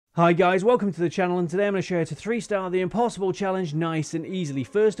Hi guys, welcome to the channel, and today I'm going to show you how to 3-star the impossible challenge nice and easily.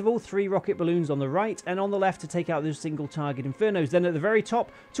 First of all, 3 rocket balloons on the right and on the left to take out those single target infernos. Then at the very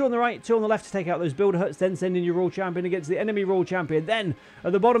top, 2 on the right, 2 on the left to take out those builder huts. Then send in your royal champion against the enemy royal champion. Then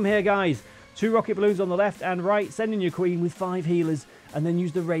at the bottom here guys, 2 rocket balloons on the left and right. Send in your queen with 5 healers and then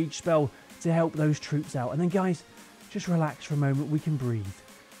use the rage spell to help those troops out. And then guys, just relax for a moment, we can breathe.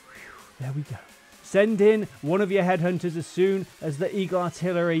 Whew, there we go. Send in one of your headhunters as soon as the Eagle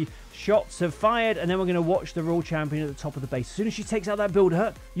Artillery shots have fired, and then we're going to watch the Royal Champion at the top of the base. As soon as she takes out that builder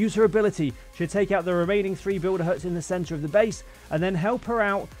hut, use her ability. She'll take out the remaining 3 builder huts in the center of the base, and then help her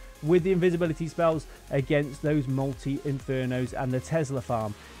out with the invisibility spells against those multi-infernos and the Tesla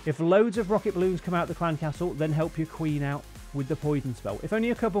farm. If loads of rocket balloons come out the clan castle, then help your queen out with the poison spell. If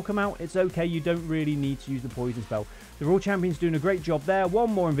only a couple come out, it's okay. You don't really need to use the poison spell. The Royal Champion's doing a great job there. One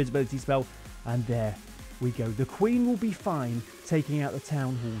more invisibility spell. And there we go. The queen will be fine taking out the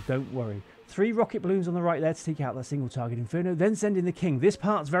town hall, don't worry. 3 rocket balloons on the right there to take out that single target inferno. Then send in the king. This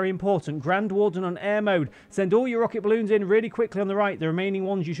part's very important. Grand Warden on air mode. Send all your rocket balloons in really quickly on the right. The remaining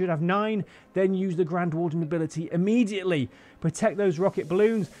ones, you should have 9. Then use the Grand Warden ability immediately. Protect those rocket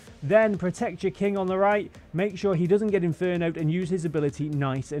balloons. Then protect your king on the right. Make sure he doesn't get infernoed and use his ability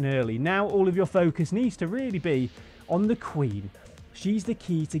nice and early. Now all of your focus needs to really be on the queen. She's the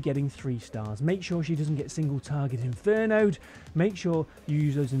key to getting 3 stars. Make sure she doesn't get single target infernoed. Make sure you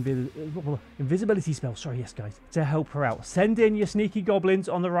use those invisibility spells, sorry, yes guys, to help her out. Send in your sneaky goblins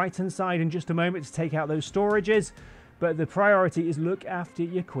on the right hand side in just a moment to take out those storages. But the priority is look after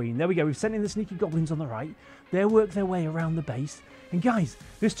your queen. There we go, we've sent in the sneaky goblins on the right. They'll work their way around the base. And guys,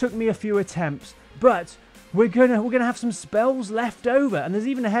 this took me a few attempts, but we're gonna have some spells left over. And there's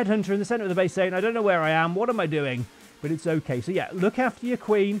even a headhunter in the center of the base saying, I don't know where I am, what am I doing? But it's okay. So yeah, look after your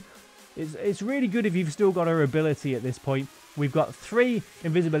queen. It's really good if you've still got her ability at this point. We've got 3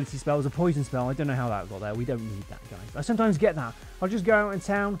 invisibility spells, a poison spell. I don't know how that got there. We don't need that, guys. I sometimes get that. I'll just go out in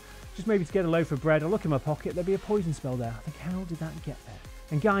town, just maybe to get a loaf of bread. I'll look in my pocket. There'll be a poison spell there. I think, how did that get there?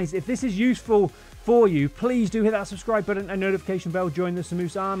 And guys, if this is useful for you, please do hit that subscribe button and notification bell. Join the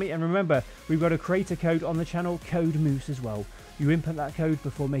Samoose army. And remember, we've got a creator code on the channel, code Moose as well. You input that code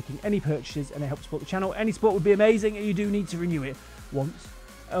before making any purchases and it helps support the channel. Any support would be amazing, and you do need to renew it once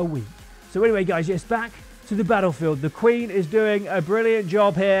a week. So anyway guys, yes, back to the battlefield. The queen is doing a brilliant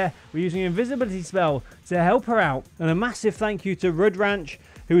job here. We're using an invisibility spell to help her out. And a massive thank you to Rud Ranch,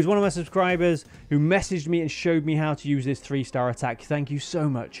 who is one of my subscribers, who messaged me and showed me how to use this 3-star attack. Thank you so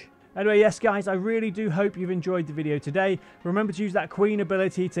much. Anyway, yes guys, I really do hope you've enjoyed the video today. Remember to use that queen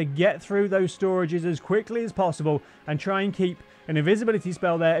ability to get through those storages as quickly as possible and try and keep an invisibility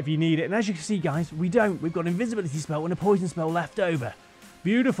spell there if you need it. And as you can see guys, we don't. We've got an invisibility spell and a poison spell left over.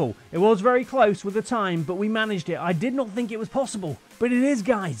 Beautiful. It was very close with the time, but we managed it. I did not think it was possible, but it is,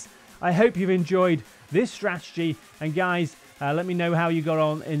 guys. I hope you've enjoyed this strategy. And guys, let me know how you got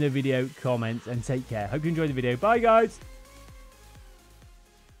on in the video comments, and take care. Hope you enjoyed the video. Bye guys.